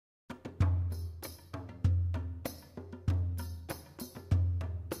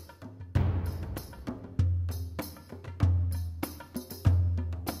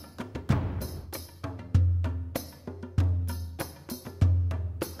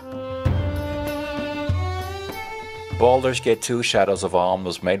Baldur's Gate 2 Shadows of Amn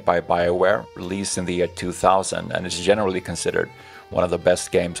was made by BioWare, released in the year 2000, and is generally considered one of the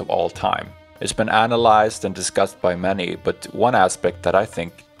best games of all time. It's been analyzed and discussed by many, but one aspect that I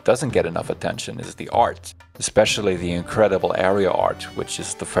think doesn't get enough attention is the art, especially the incredible area art, which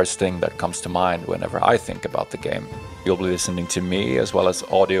is the first thing that comes to mind whenever I think about the game. You'll be listening to me as well as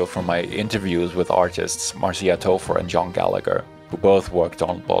audio from my interviews with artists Marcia Tofer and John Gallagher, who both worked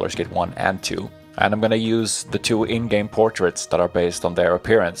on Baldur's Gate 1 and 2. And I'm gonna use the two in-game portraits that are based on their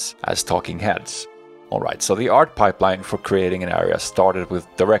appearance as talking heads. Alright, so the art pipeline for creating an area started with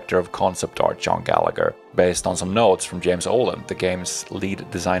director of concept art John Gallagher, based on some notes from James Ohlen, the game's lead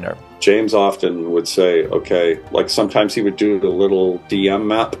designer. James often would say, okay, like sometimes he would do a little DM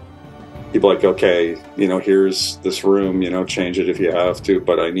map. He'd be like, okay, here's this room, change it if you have to,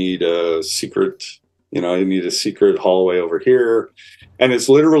 but I need a secret, I need a secret hallway over here. And it's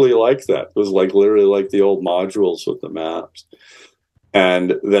literally like that. It was literally like the old modules with the maps.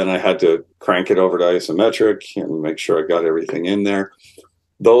 And then I had to crank it over to isometric and make sure I got everything in there.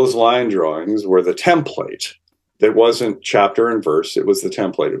 Those line drawings were the template. It wasn't chapter and verse. It was the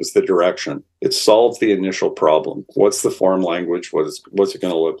template. It was the direction. It solved the initial problem. What's the form language? What's it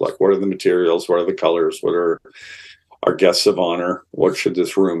going to look like? What are the materials? What are the colors? What are our guests of honor? What should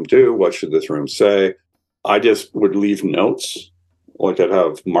this room do? What should this room say? I just would leave notes. Like I'd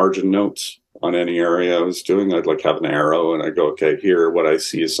have margin notes on any area I was doing. I'd have an arrow and I'd go, okay, here, what I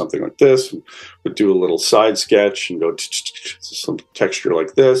see is something like this. Would do a little side sketch and go some texture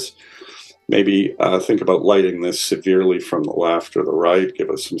like this. Maybe think about lighting this severely from the left or the right,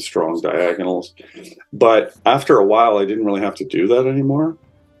 give us some strong diagonals. But after a while, I didn't really have to do that anymore,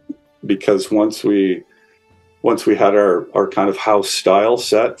 because once we had our kind of house style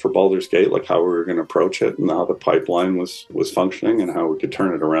set for Baldur's Gate, like how we were going to approach it and how the pipeline was functioning and how we could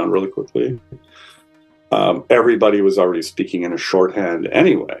turn it around really quickly, everybody was already speaking in a shorthand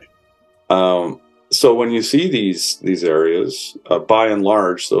anyway. So when you see these areas, by and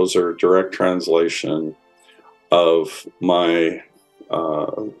large, those are direct translation of my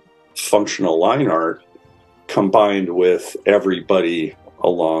functional line art combined with everybody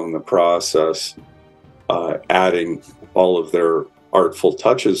along the process adding all of their artful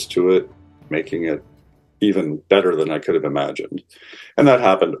touches to it, making it even better than I could have imagined. And that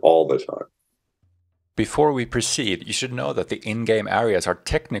happened all the time. Before we proceed, you should know that the in-game areas are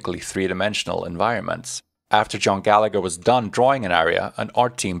technically three-dimensional environments. After John Gallagher was done drawing an area, an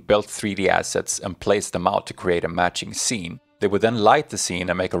art team built 3D assets and placed them out to create a matching scene. They would then light the scene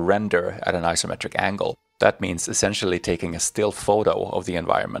and make a render at an isometric angle. That means essentially taking a still photo of the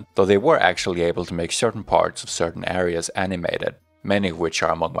environment, though they were actually able to make certain parts of certain areas animated, many of which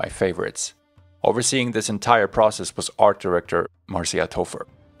are among my favorites. Overseeing this entire process was art director Marcia Tofer.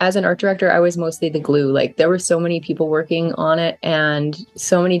 As an art director, I was mostly the glue. There were so many people working on it and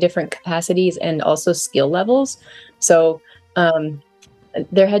so many different capacities and also skill levels. So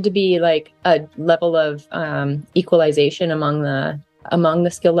there had to be a level of equalization among the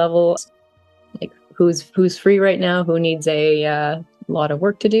skill levels. Who's free right now, who needs a lot of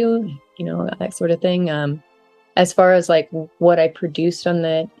work to do, that sort of thing. As far as what I produced in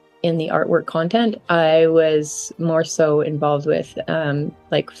the artwork content, I was more so involved with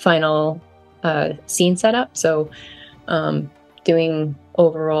final scene setup. So doing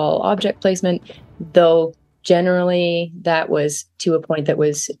overall object placement, though generally that was to a point that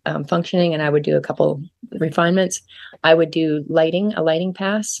was functioning, and I would do a couple refinements. I would do a lighting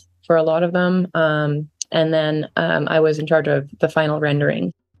pass for a lot of them, and then I was in charge of the final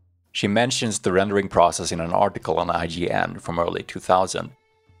rendering. She mentions the rendering process in an article on IGN from early 2000,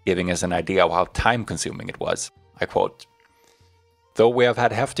 giving us an idea of how time-consuming it was. I quote, "Though we have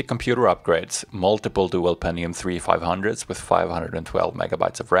had hefty computer upgrades, multiple dual Pentium 3 500s with 512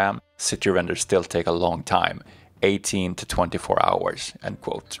 megabytes of RAM, city renders still take a long time, 18 to 24 hours, end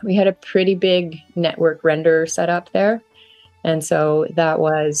quote." We had a pretty big network render set up there. And so that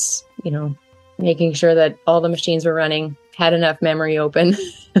was, making sure that all the machines were running, had enough memory open.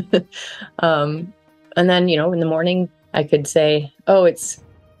 And then, in the morning, I could say, oh,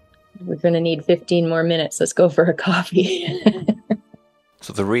 we're going to need 15 more minutes. Let's go for a coffee.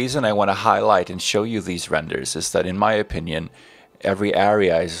 So the reason I want to highlight and show you these renders is that, in my opinion, every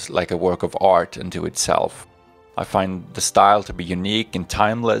area is like a work of art unto itself. I find the style to be unique and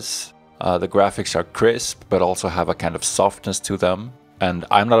timeless. The graphics are crisp, but also have a kind of softness to them. And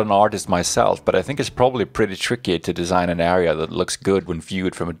I'm not an artist myself, but I think it's probably pretty tricky to design an area that looks good when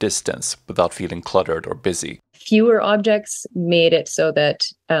viewed from a distance, without feeling cluttered or busy. Fewer objects made it so that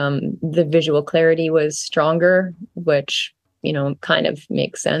the visual clarity was stronger, which, kind of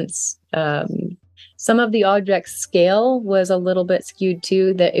makes sense. some of the objects' scale was a little bit skewed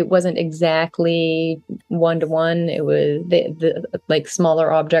too, that it wasn't exactly 1-to-1. It was the like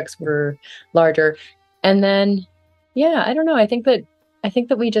smaller objects were larger. And then, yeah, I don't know. I think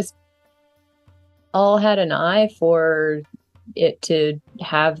that we just all had an eye for it to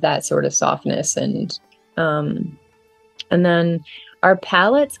have that sort of softness, and then our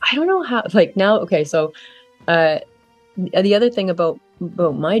palettes, I don't know how, like now, okay, so the other thing about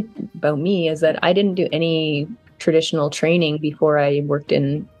me is that I didn't do any traditional training before I worked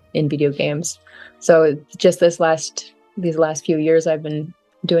in video games. So just these last few years, I've been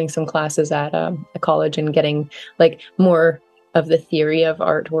doing some classes at a college and getting like more of the theory of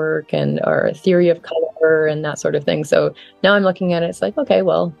artwork or theory of color and that sort of thing. So now I'm looking at it, it's like, okay,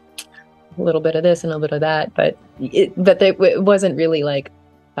 well, a little bit of this and a little bit of that, but it wasn't really like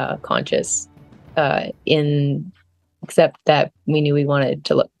conscious except that we knew we wanted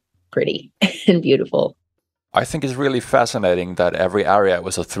to look pretty and beautiful. I think it's really fascinating that every area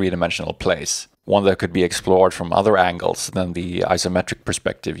was a three-dimensional place, one that could be explored from other angles than the isometric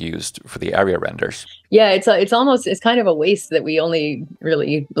perspective used for the area renders. Yeah, it's kind of a waste that we only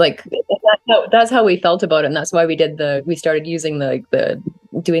really like. That's how we felt about it, and that's why we started using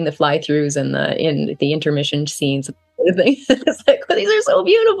doing the fly-throughs and in the intermission scenes. It's like, well, these are so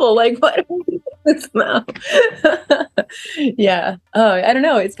beautiful. Like, what do we do this now? Yeah. Oh, I don't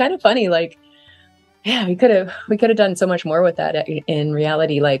know. It's kind of funny. Like, yeah, we could have done so much more with that in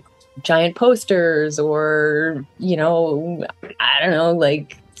reality, like giant posters or, I don't know,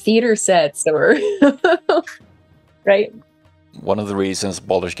 like theater sets or right. One of the reasons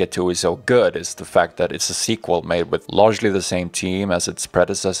Baldur's Gate 2 is so good is the fact that it's a sequel made with largely the same team as its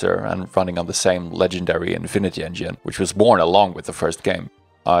predecessor and running on the same legendary Infinity engine, which was born along with the first game.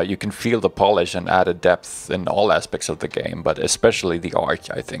 You can feel the polish and added depth in all aspects of the game, but especially the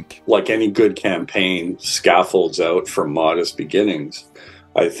art, I think. Like any good campaign scaffolds out from modest beginnings,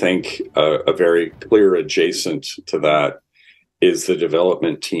 I think a very clear adjacent to that is the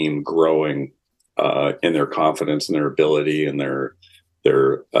development team growing in their confidence and their ability and their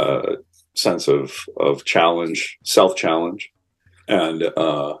sense of challenge, self-challenge. And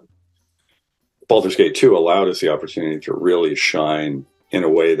Baldur's Gate 2 allowed us the opportunity to really shine in a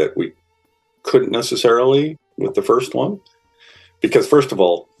way that we couldn't necessarily with the first one. Because first of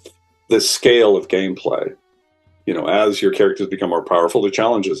all, the scale of gameplay, as your characters become more powerful, the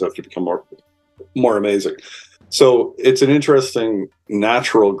challenges have to become more amazing. So it's an interesting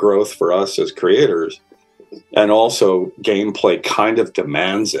natural growth for us as creators, and also gameplay kind of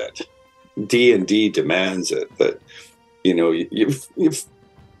demands it. D&D demands it, that you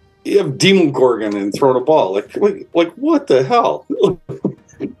have Demon Gorgon and throwing a ball. Like what the hell?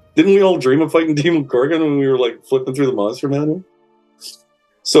 Didn't we all dream of fighting Demon Gorgon when we were like flipping through the monster manual?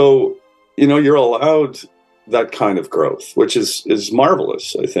 So you're allowed that kind of growth, which is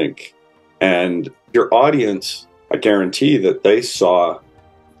marvelous, I think. And your audience, I guarantee that they saw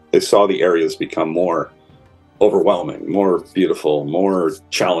the areas become more overwhelming, more beautiful, more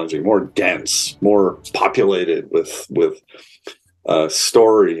challenging, more dense, more populated with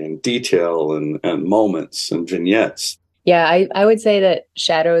story and detail and moments and vignettes. Yeah, I would say that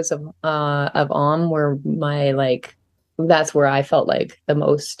Shadows of Amn were my that's where I felt like the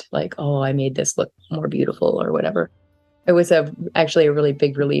most like, oh, I made this look more beautiful or whatever. It was actually a really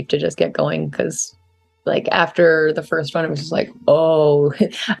big relief to just get going, because like after the first one, it was just like, oh.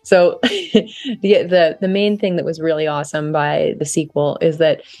 So the main thing that was really awesome by the sequel is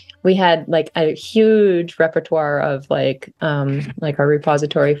that we had like a huge repertoire of like our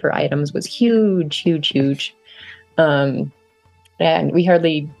repository for items was huge. And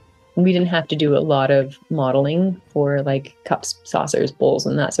we didn't have to do a lot of modeling for like cups, saucers, bowls,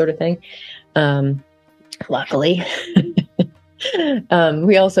 and that sort of thing. Luckily.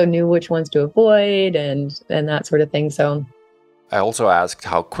 We also knew which ones to avoid and that sort of thing. So I also asked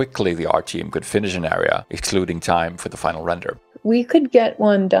how quickly the art team could finish an area, excluding time for the final render. We could get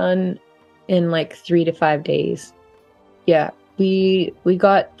one done in like 3 to 5 days. Yeah, we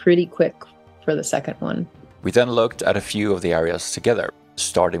got pretty quick for the second one. We then looked at a few of the areas together,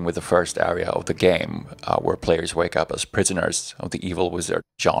 starting with the first area of the game, where players wake up as prisoners of the evil wizard,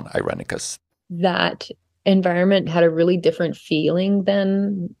 John Irenicus. That environment had a really different feeling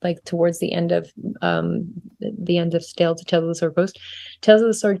than like towards the end of Tales of the Sword Coast. Tales of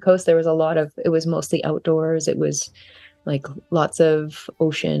the Sword Coast, there was it was mostly outdoors. It was like lots of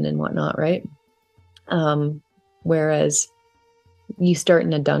ocean and whatnot, right? Whereas you start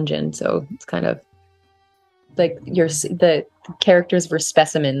in a dungeon, so it's kind of like the characters were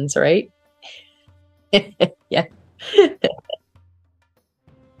specimens, right? Yeah.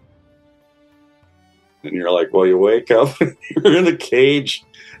 And you're like, well, you wake up and you're in a cage.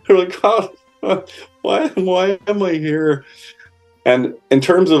 You're like, oh, why am I here? And in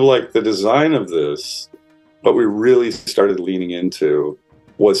terms of like the design of this, what we really started leaning into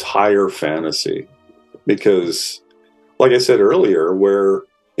was higher fantasy. Because, like I said earlier, where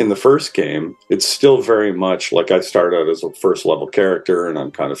in the first game, it's still very much like I start out as a first level character and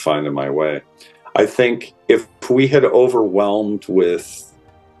I'm kind of finding my way. I think if we had overwhelmed with,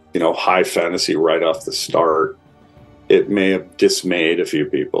 you know, high fantasy right off the start, it may have dismayed a few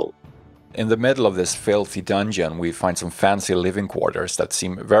people. In the middle of this filthy dungeon, we find some fancy living quarters that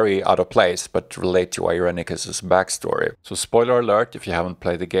seem very out of place, but relate to Irenicus' backstory. So spoiler alert if you haven't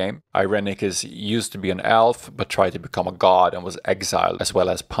played the game. Irenicus used to be an elf, but tried to become a god and was exiled as well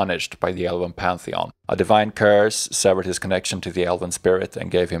as punished by the elven pantheon. A divine curse severed his connection to the elven spirit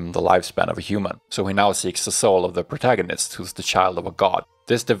and gave him the lifespan of a human. So he now seeks the soul of the protagonist, who's the child of a god.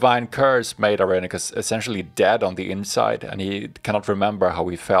 This divine curse made Irenicus essentially dead on the inside, and he cannot remember how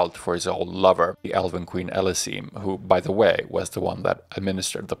he felt for his old lover, the elven queen Elisime, who, by the way, was the one that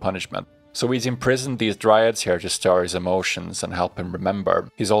administered the punishment. So he's imprisoned these dryads here to stir his emotions and help him remember.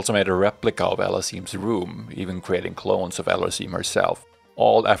 He's also made a replica of Elisime's room, even creating clones of Elisime herself.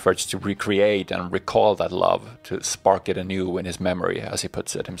 All efforts to recreate and recall that love, to spark it anew in his memory, as he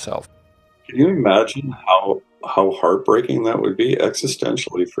puts it himself. Can you imagine how heartbreaking that would be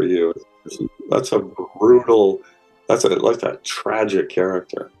existentially for you? That's a brutal, that's like a tragic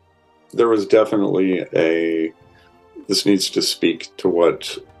character. There was definitely this needs to speak to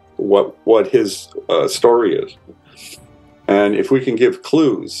what his story is. And if we can give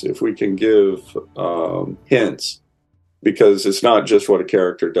clues, if we can give hints, because it's not just what a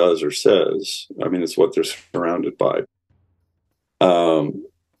character does or says. I mean, it's what they're surrounded by.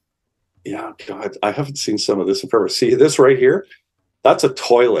 Yeah, God, I haven't seen some of this in forever. See this right here? That's a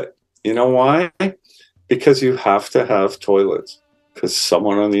toilet. You know why? Because you have to have toilets. Because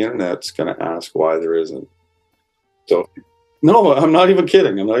someone on the internet's going to ask why there isn't. So, no, I'm not even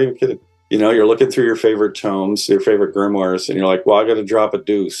kidding. I'm not even kidding. You know, you're looking through your favorite tomes, your favorite grimoires, and you're like, well, I got to drop a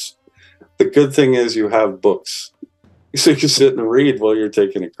deuce. The good thing is you have books. So you can sit and read while you're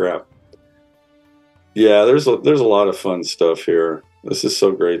taking a crap. Yeah, there's a lot of fun stuff here. This is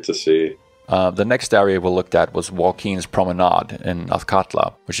so great to see. The next area we looked at was Joaquin's Promenade in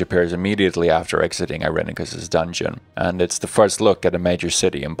Athkatla, which appears immediately after exiting Irenicus' dungeon, and it's the first look at a major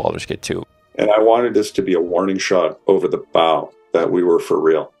city in Baldur's Gate 2. And I wanted this to be a warning shot over the bow that we were for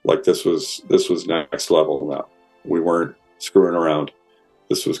real. Like this was next level now. We weren't screwing around.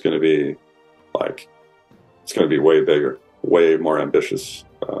 This was going to be like, it's going to be way bigger, way more ambitious.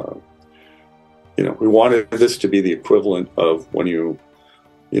 You know, we wanted this to be the equivalent of when you're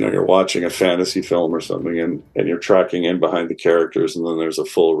watching a fantasy film or something and you're tracking in behind the characters and then there's a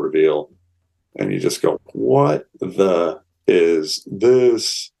full reveal and you just go, what the is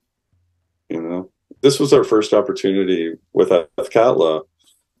this? You know, this was our first opportunity with Athkatla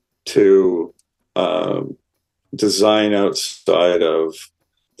to design outside of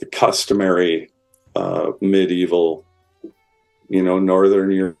the customary medieval, you know,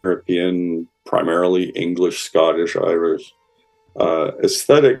 Northern European, primarily English, Scottish, Irish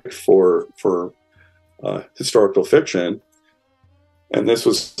aesthetic for historical fiction. And this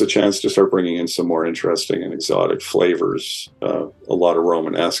was the chance to start bringing in some more interesting and exotic flavors, a lot of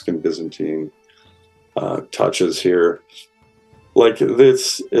Romanesque and Byzantine touches here. Like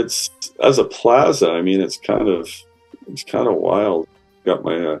it's as a plaza, I mean, it's kind of wild. Got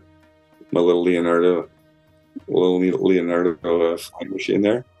my little Leonardo flying machine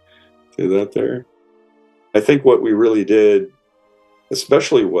there. See that there? I think what we really did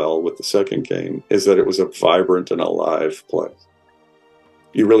especially well with the second game is that it was a vibrant and alive place.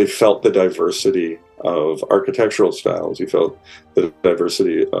 You really felt the diversity of architectural styles. You felt the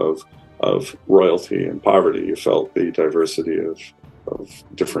diversity of royalty and poverty. You felt the diversity of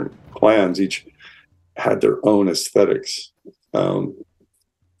different clans. Each had their own aesthetics. And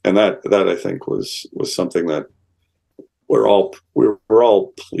that I think was something that we're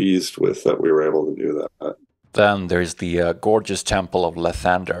all pleased with, that we were able to do that. Then there's the gorgeous temple of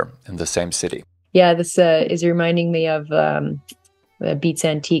Lathander in the same city. Yeah, this is reminding me of the Beats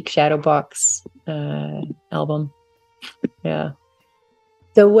Antique Shadowbox album. Yeah.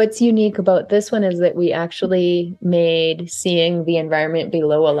 So what's unique about this one is that we actually made seeing the environment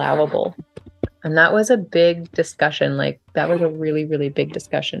below allowable. And that was a big discussion. Like, that was a really, really big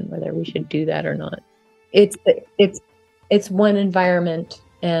discussion, whether we should do that or not. It's one environment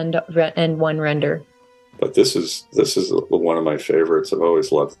and one render. But this is one of my favorites. I've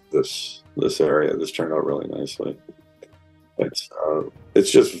always loved this area. This turned out really nicely.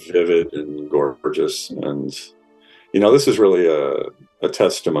 It's just vivid and gorgeous, and this is really a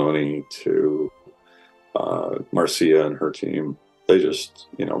testimony to Marcia and her team. They just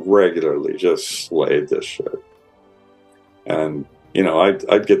regularly just slayed this shit, and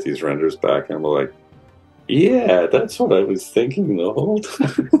I'd get these renders back, and I'm like, yeah, that's what I was thinking the whole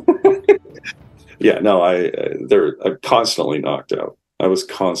time. Yeah, no, I'm constantly knocked out. I was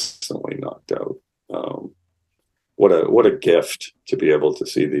constantly knocked out. What a gift to be able to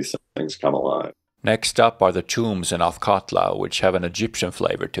see these things come alive. Next up are the tombs in Athkatla, which have an Egyptian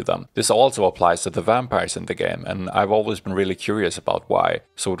flavor to them. This also applies to the vampires in the game, and I've always been really curious about why,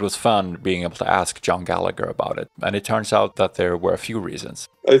 so it was fun being able to ask John Gallagher about it, and it turns out that there were a few reasons.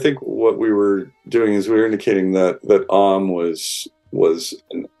 I think what we were doing is we were indicating that Amn was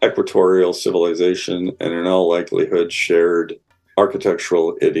an equatorial civilization, and in all likelihood shared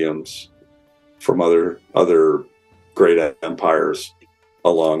architectural idioms from other great empires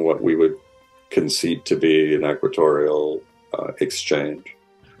along what we would concede to be an equatorial exchange.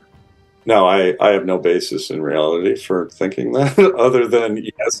 Now, I have no basis in reality for thinking that, other than,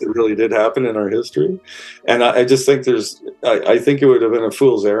 yes, it really did happen in our history. And I just think I think it would have been a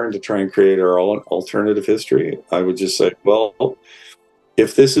fool's errand to try and create our own alternative history. I would just say, well,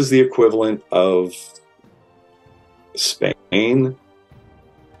 if this is the equivalent of Spain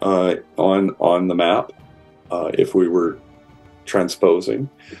on the map, if we were transposing,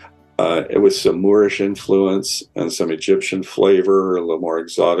 it was some Moorish influence and some Egyptian flavor, a little more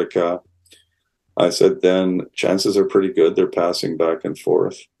exotica. I said, then chances are pretty good they're passing back and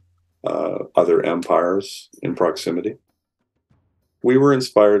forth other empires in proximity. We were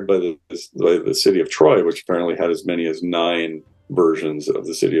inspired by the city of Troy, which apparently had as many as 9 versions of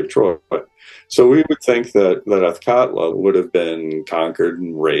the city of Troy. So we would think that Athkatla would have been conquered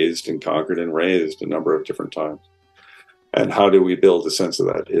and raised a number of different times. And how do we build a sense of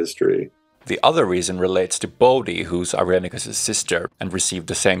that history? The other reason relates to Bodhi, who's Irenicus' sister, and received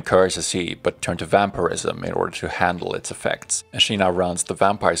the same curse as he, but turned to vampirism in order to handle its effects. And she now runs the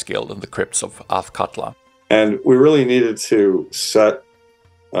Vampires Guild in the crypts of Athkatla. And we really needed to set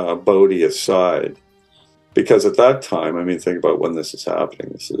Bodhi aside, because at that time, I mean, think about when this is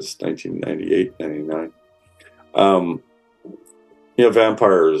happening. This is 1998, 99.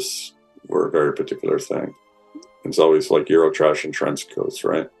 Vampires were a very particular thing. It's always like Eurotrash and trench coats,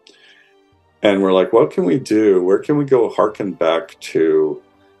 right? And we're like, what can we do? Where can we go harken back to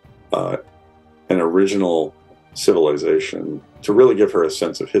an original civilization to really give her a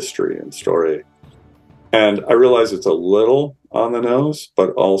sense of history and story? And I realize it's a little on the nose,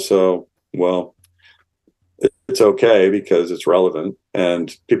 but also, well, it's okay because it's relevant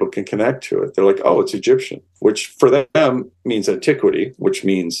and people can connect to it. They're like, oh, it's Egyptian, which for them means antiquity, which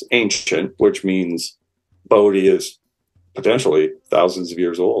means ancient, which means Bodhi is potentially thousands of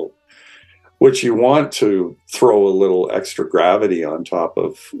years old, which you want to throw a little extra gravity on top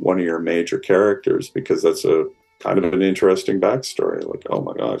of one of your major characters, because that's a kind of an interesting backstory. Like, oh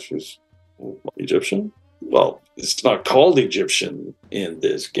my gosh, she's Egyptian? Well, it's not called Egyptian in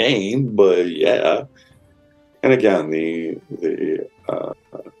this game, but yeah. And again, the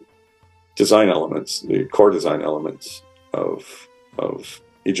design elements, the core design elements of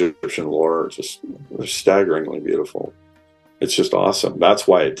Egyptian lore are staggeringly beautiful. It's just awesome. That's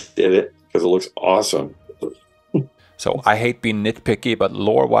why I did it, because it looks awesome. So I hate being nitpicky, but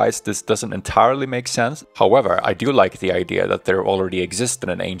lore-wise this doesn't entirely make sense. However, I do like the idea that there already existed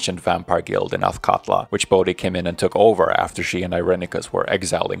an ancient vampire guild in Athkatla, which Bodhi came in and took over after she and Irenicus were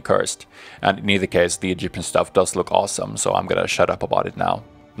exiled and cursed. And in either case, the Egyptian stuff does look awesome, so I'm gonna shut up about it now.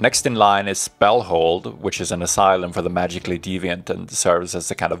 Next in line is Spellhold, which is an asylum for the magically deviant and serves as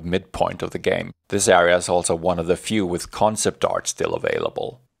a kind of midpoint of the game. This area is also one of the few with concept art still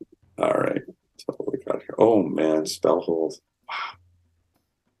available. All right. Oh man, Spellhold.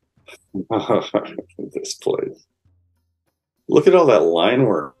 Wow. This place. Look at all that line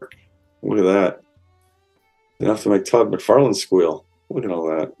work. Look at that. Enough to make Todd McFarlane squeal. Look at all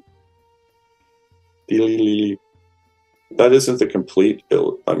that. That isn't the complete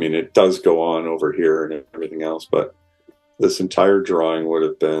build. I mean, it does go on over here and everything else, but this entire drawing would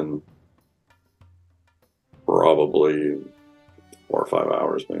have been probably 4 or 5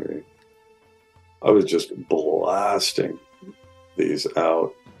 hours maybe. I was just blasting these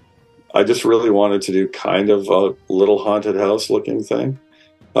out. I just really wanted to do kind of a little haunted house looking thing,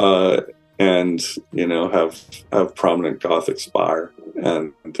 and have prominent Gothic spire,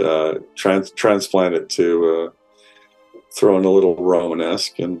 and transplant it to throw in a little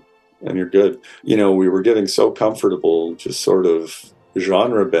Romanesque, and you're good. We were getting so comfortable just sort of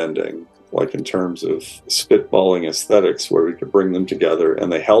genre bending like in terms of spitballing aesthetics, where we could bring them together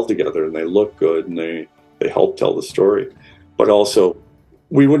and they held together and they look good and they help tell the story. But also,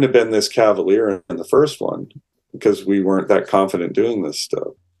 we wouldn't have been this cavalier in the first one because we weren't that confident doing this stuff.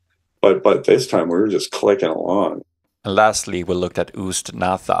 But this time we were just clicking along. And lastly, we looked at Ust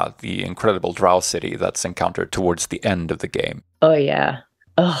Natha, the incredible drow city that's encountered towards the end of the game. Oh yeah.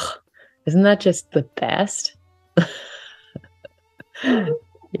 Oh, isn't that just the best?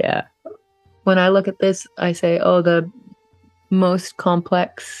 Yeah. When I look at this, I say, oh, the most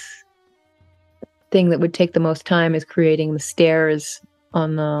complex thing that would take the most time is creating the stairs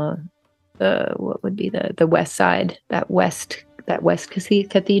on the what would be the west side, that west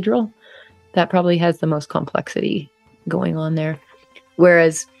cathedral. That probably has the most complexity going on there.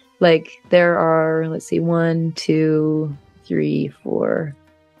 Whereas, like, there are, let's see, 1, 2, 3, 4,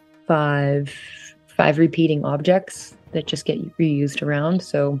 5 repeating objects that just get reused around.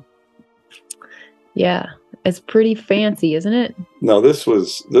 So yeah, it's pretty fancy, isn't it? No, this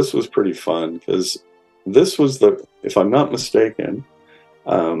was pretty fun, because this was the, if I'm not mistaken,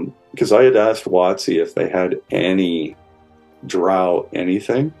 because I had asked WotC if they had any drow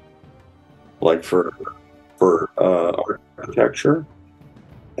anything, like for architecture,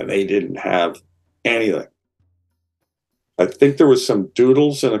 and they didn't have anything. I think there was some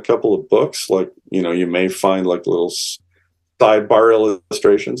doodles in a couple of books, like, you know, you may find like little sidebar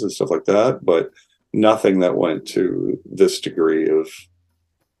illustrations and stuff like that, but nothing that went to this degree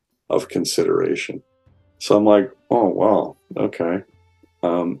of consideration. So I'm like, oh wow, okay.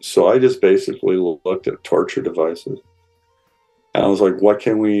 So I just basically looked at torture devices, and I was like, what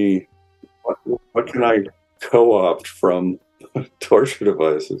can I co-opt from torture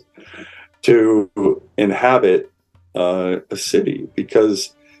devices to inhabit a city?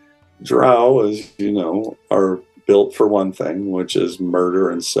 Because drow, as you know, are built for one thing, which is murder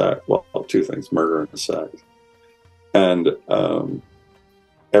and sex. Well, two things: murder and sex. And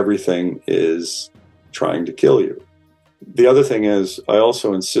everything is trying to kill you. The other thing is, I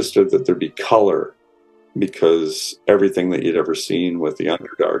also insisted that there be color, because everything that you'd ever seen with the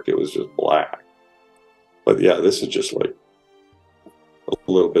Underdark, it was just black. But yeah, this is just like a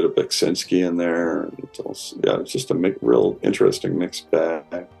little bit of Beksinski in there. And yeah, it's just a real interesting mixed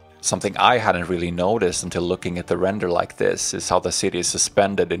bag. Something I hadn't really noticed until looking at the render like this is how the city is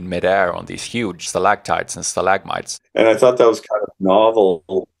suspended in midair on these huge stalactites and stalagmites. And I thought that was kind of novel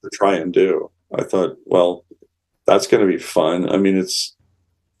to try and do. I thought, well, that's going to be fun. I mean, it's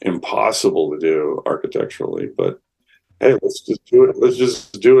impossible to do architecturally, but hey, let's just do it. Let's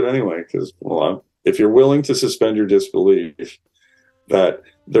just do it anyway, because, well, if you're willing to suspend your disbelief that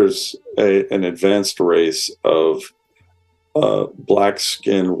there's an advanced race of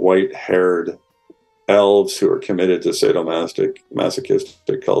black-skinned, white-haired elves who are committed to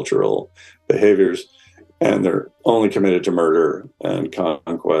sadomasochistic cultural behaviors, and they're only committed to murder and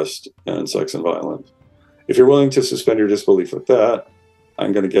conquest and sex and violence. If you're willing to suspend your disbelief with that,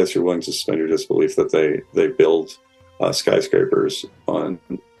 I'm going to guess you're willing to suspend your disbelief that they build skyscrapers on,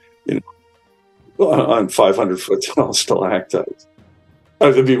 you know, on 500-foot tall stalactites.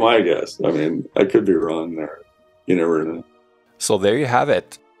 That would be my guess. I mean, I could be wrong there. You never know. So there you have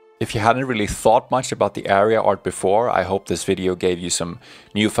it. If you hadn't really thought much about the area art before, I hope this video gave you some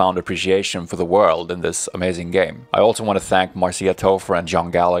newfound appreciation for the world in this amazing game. I also want to thank Marcia Tofer and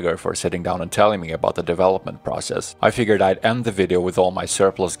John Gallagher for sitting down and telling me about the development process. I figured I'd end the video with all my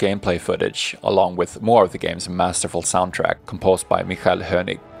surplus gameplay footage, along with more of the game's masterful soundtrack, composed by Michael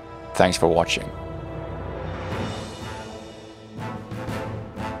Hönig. Thanks for watching.